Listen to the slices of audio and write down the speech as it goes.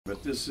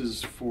But this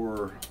is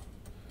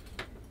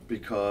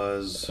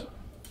because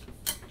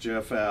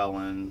Jeff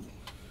Allen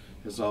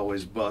is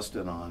always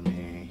busting on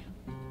me,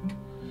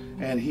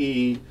 and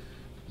he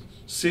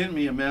sent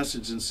me a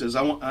message and says,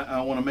 I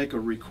want to make a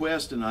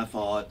request. And I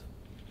thought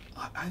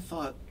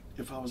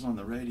if I was on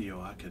the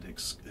radio I could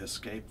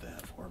escape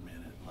that for a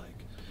minute,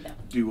 like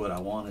do what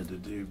I wanted to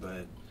do.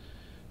 But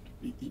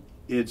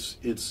it's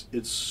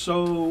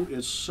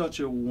such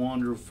a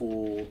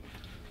wonderful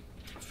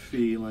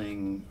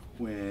feeling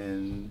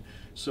when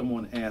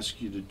someone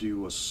asks you to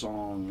do a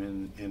song,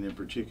 and in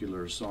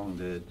particular a song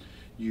that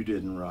you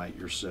didn't write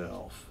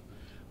yourself.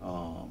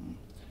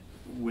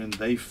 When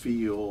they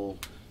feel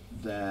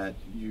that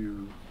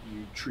you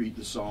treat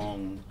the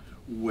song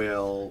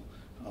well,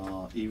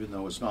 even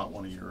though it's not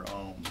one of your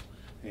own,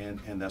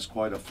 and that's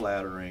quite a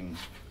flattering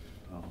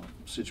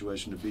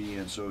situation to be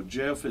in. So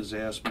Jeff has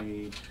asked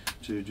me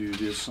to do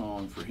this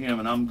song for him,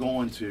 and I'm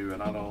going to,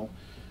 and I don't.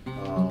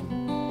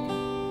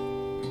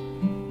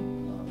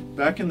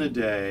 Back in the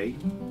day,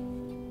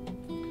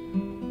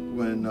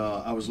 when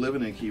I was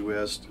living in Key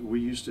West, we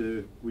used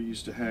to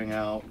hang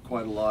out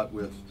quite a lot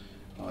with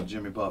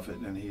Jimmy Buffett,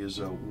 and he is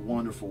a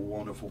wonderful,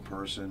 wonderful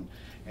person,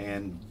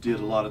 and did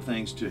a lot of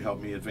things to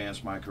help me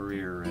advance my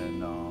career.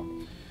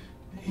 And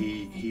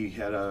he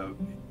had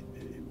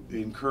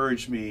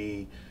encouraged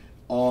me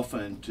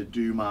often to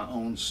do my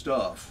own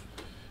stuff,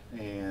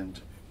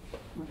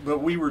 but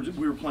we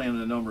were playing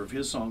a number of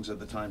his songs at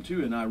the time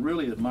too, and I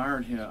really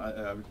admired him.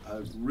 I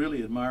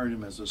really admired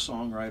him as a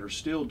songwriter,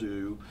 still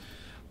do.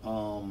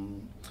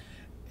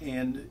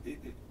 And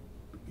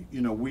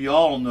you know, we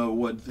all know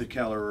what the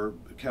caliber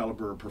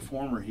of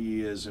performer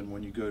he is, and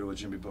when you go to a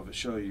Jimmy Buffett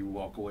show, you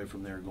walk away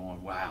from there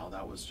going, wow,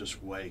 that was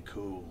just way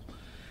cool.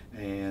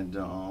 And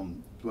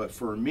but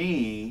for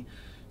me,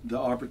 the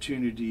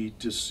opportunity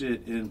to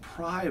sit in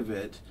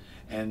private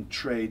and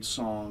trade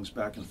songs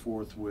back and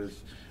forth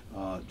with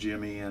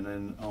Jimmy, and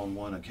then on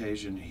one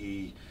occasion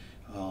he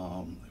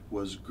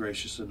was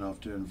gracious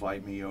enough to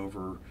invite me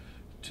over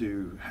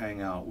to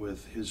hang out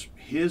with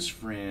his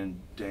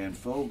friend Dan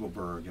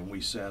Fogelberg, and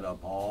we sat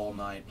up all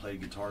night,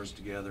 played guitars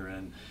together,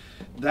 and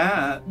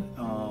that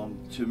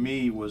to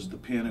me was the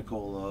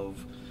pinnacle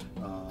of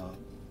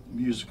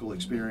musical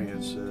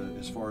experience.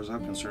 As far as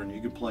I'm concerned,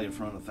 you could play in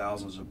front of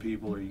thousands of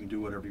people, or you can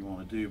do whatever you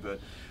want to do, but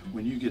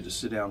when you get to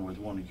sit down with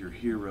one of your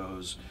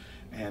heroes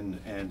and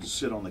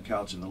sit on the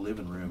couch in the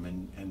living room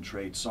and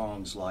trade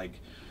songs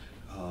like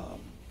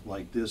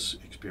this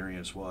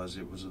experience was,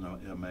 it was an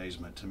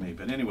amazement to me.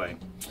 But anyway,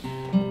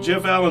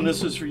 Jeff Allen,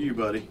 this is for you,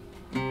 buddy.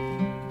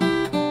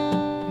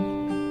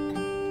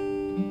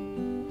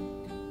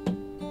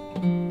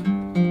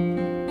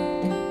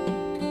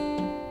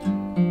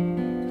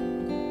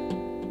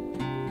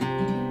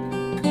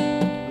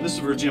 And this is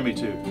for Jimmy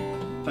too.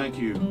 Thank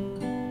you.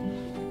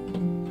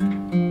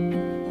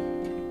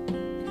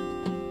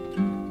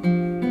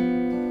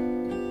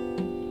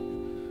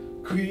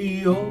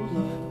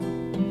 Creola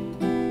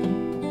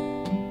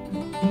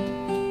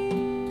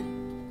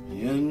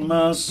in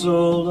my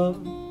soul,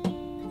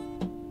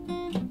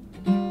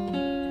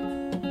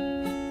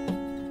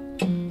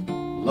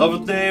 love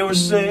what they were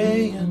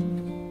saying,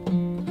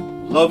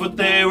 love what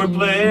they were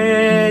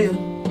playing.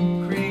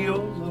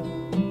 Creola,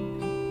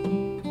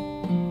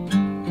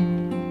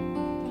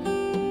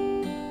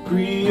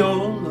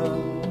 Creola,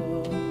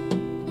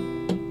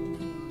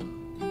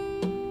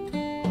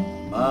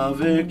 my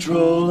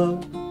Victrola.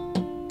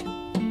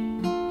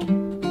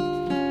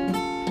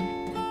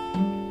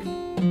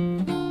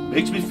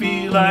 Makes me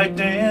feel like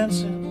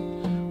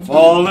dancing,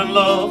 fall in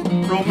love,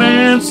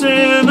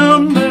 romancing a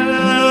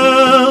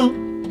melody.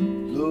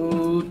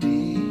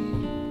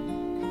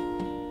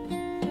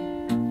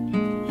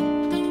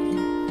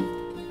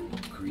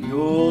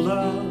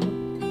 Creola,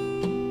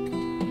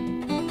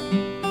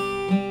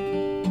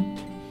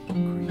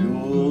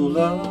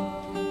 Creola,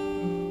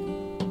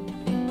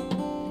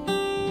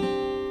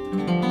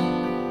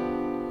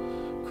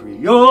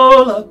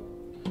 Creola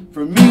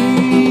for me.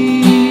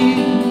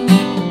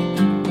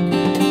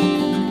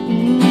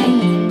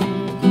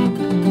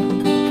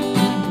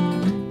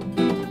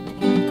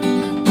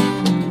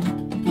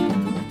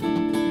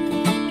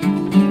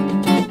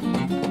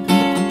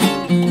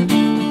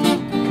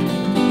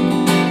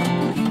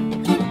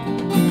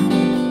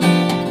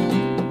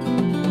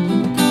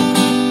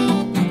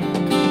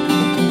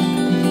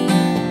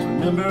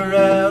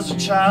 As a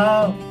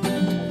child, the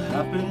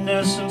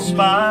happiness and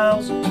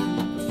smiles that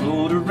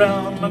flowed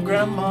around my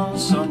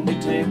grandma's Sunday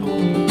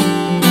table.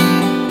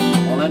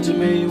 While Auntie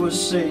May was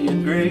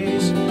saying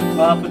grace,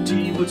 Papa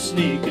T would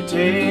sneak a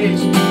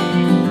taste,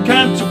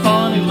 catch a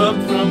funny look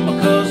from my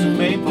cousin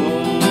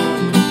Maple.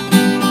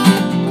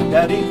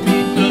 Daddy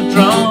beat the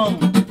drum,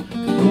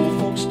 the old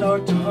folks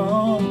start to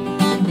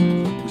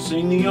hum. We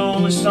sing the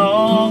only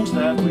songs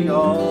that we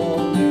all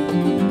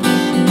knew.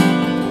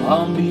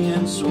 I'm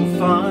being so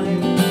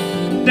fine,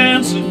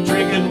 dancing,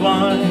 drinking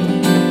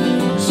wine,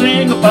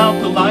 sing about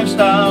the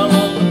lifestyle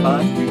of the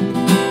bayou.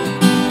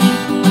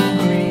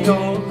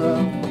 Creola,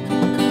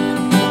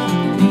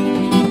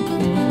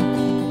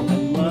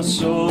 and my my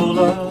soul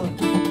up.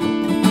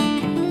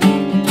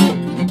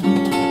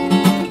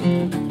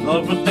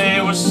 Love what they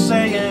were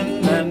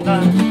saying, and I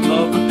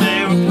love what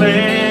they were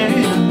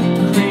playing.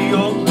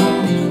 Creola,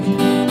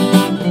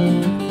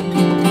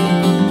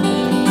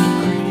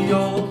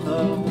 Creola,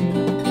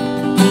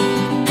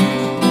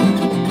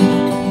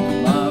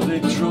 my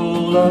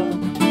Victrola.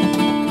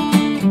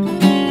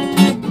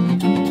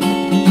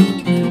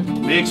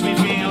 Makes me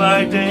feel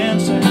like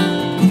dancing,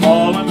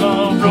 fall in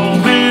love,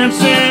 romance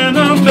in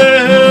a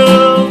melody.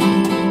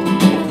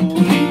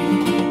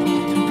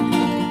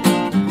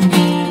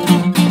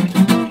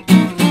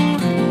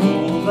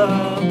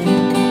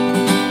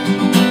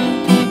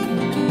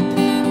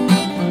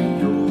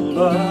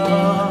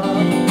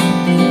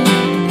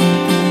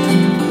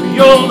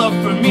 Creola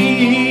for me.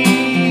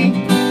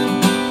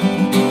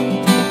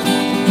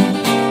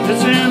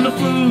 It's in the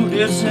food,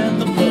 it's in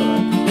the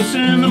blood, it's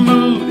in the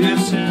mood,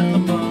 it's in the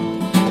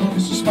bone.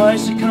 It's a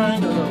spicy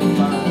kind of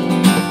life.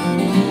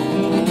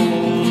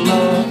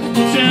 Creola.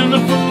 It's in the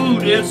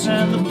food, it's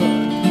in the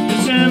blood,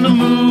 it's in the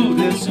mood,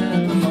 it's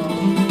in the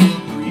bone.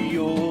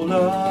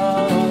 Creola,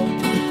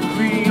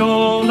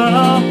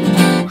 Creola,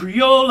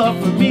 Creola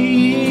for me.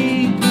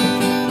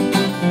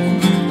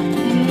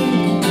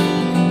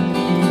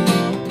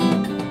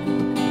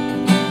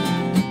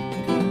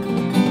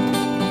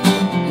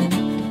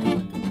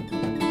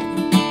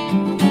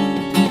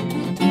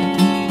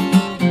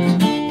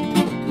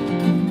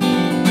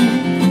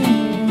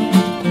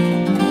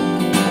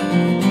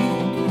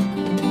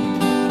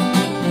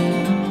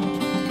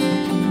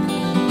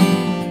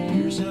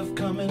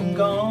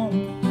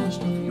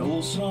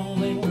 Song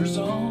lingers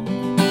on.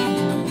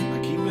 I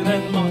keep it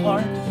in my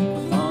heart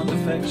with fond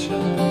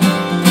affection,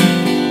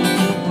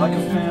 like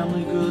a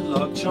family good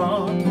luck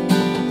charm.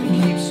 It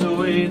keeps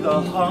away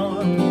the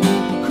harm.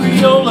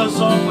 Creola's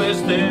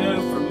always there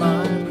for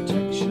my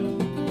protection.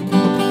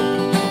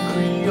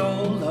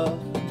 Creola,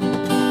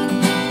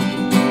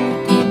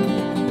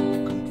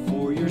 good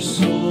for your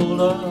soul.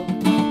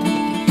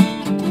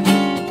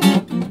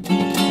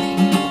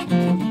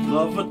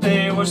 Love what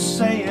they were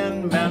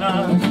saying, man,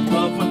 I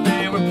love what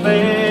they were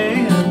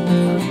playing.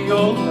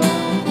 Creola,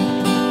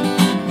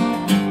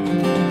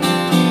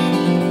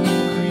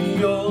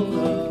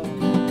 Creola,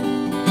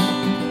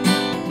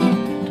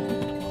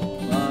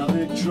 my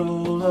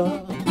Victrola.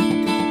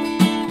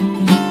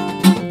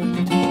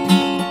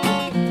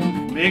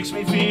 Makes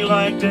me feel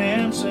like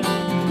dancing,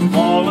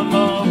 fall in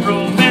love,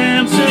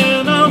 romance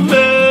in a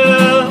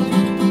melody.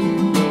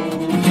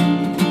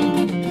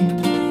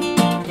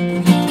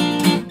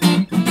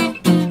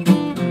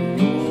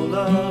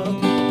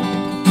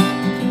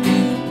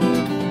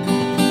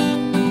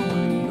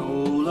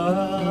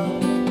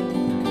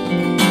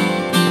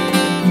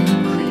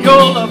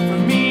 Creola for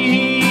me.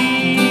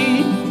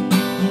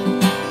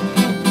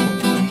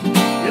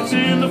 It's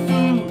in the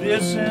food,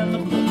 it's in the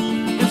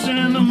blood, it's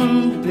in the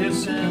mood,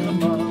 it's in the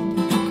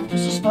mud.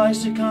 It's a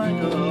spicy kind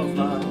of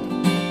life.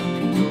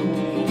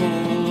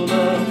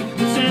 Creola.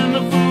 It's in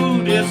the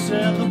food, it's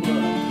in the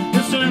blood,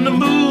 it's in the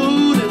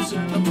mood, it's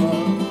in the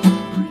mud.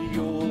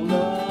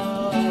 Creola,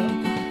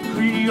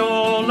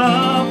 Creola,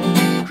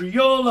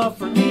 Creola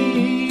for me.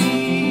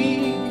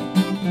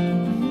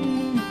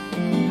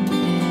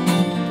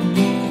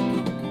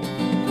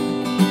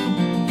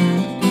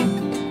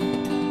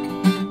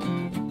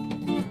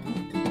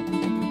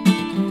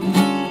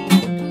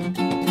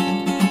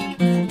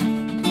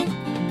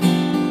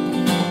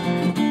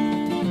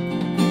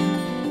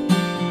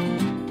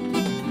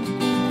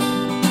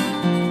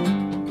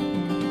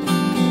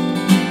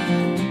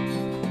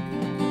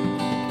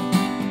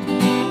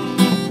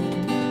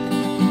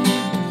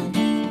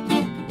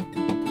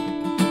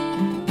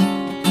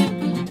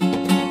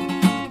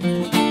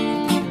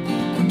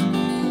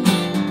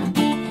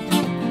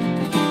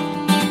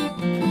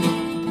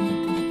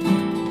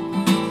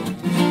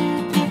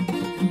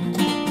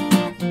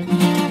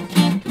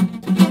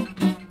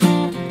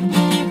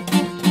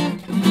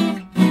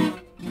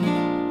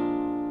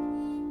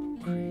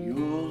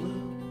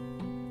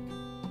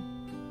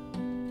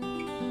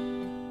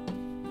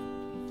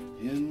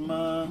 In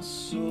my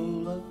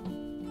soul,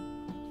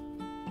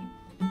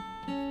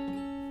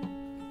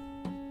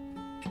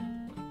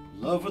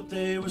 love what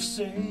they were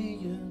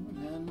saying,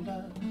 and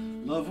I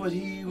love what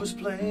he was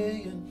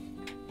playing.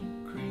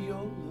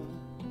 Creola,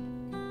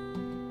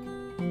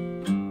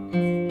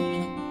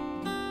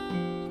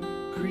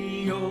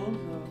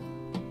 Creola,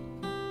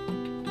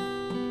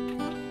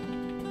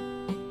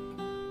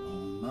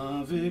 oh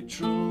my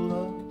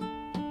Victrola.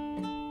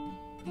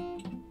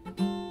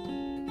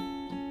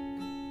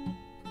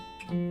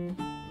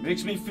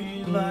 Makes me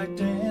feel like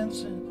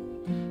dancing,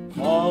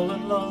 fall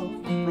in love,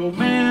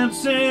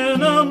 romance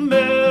in a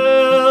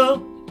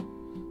melody.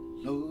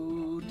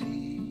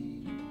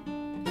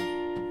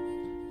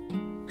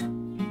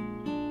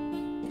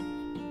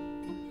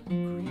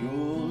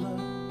 Creola,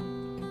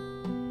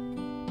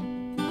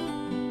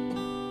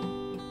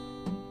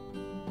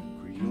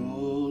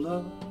 Creola,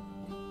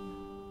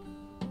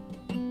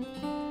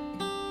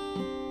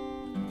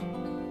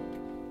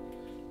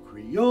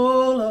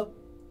 Creola.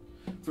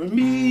 for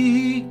me.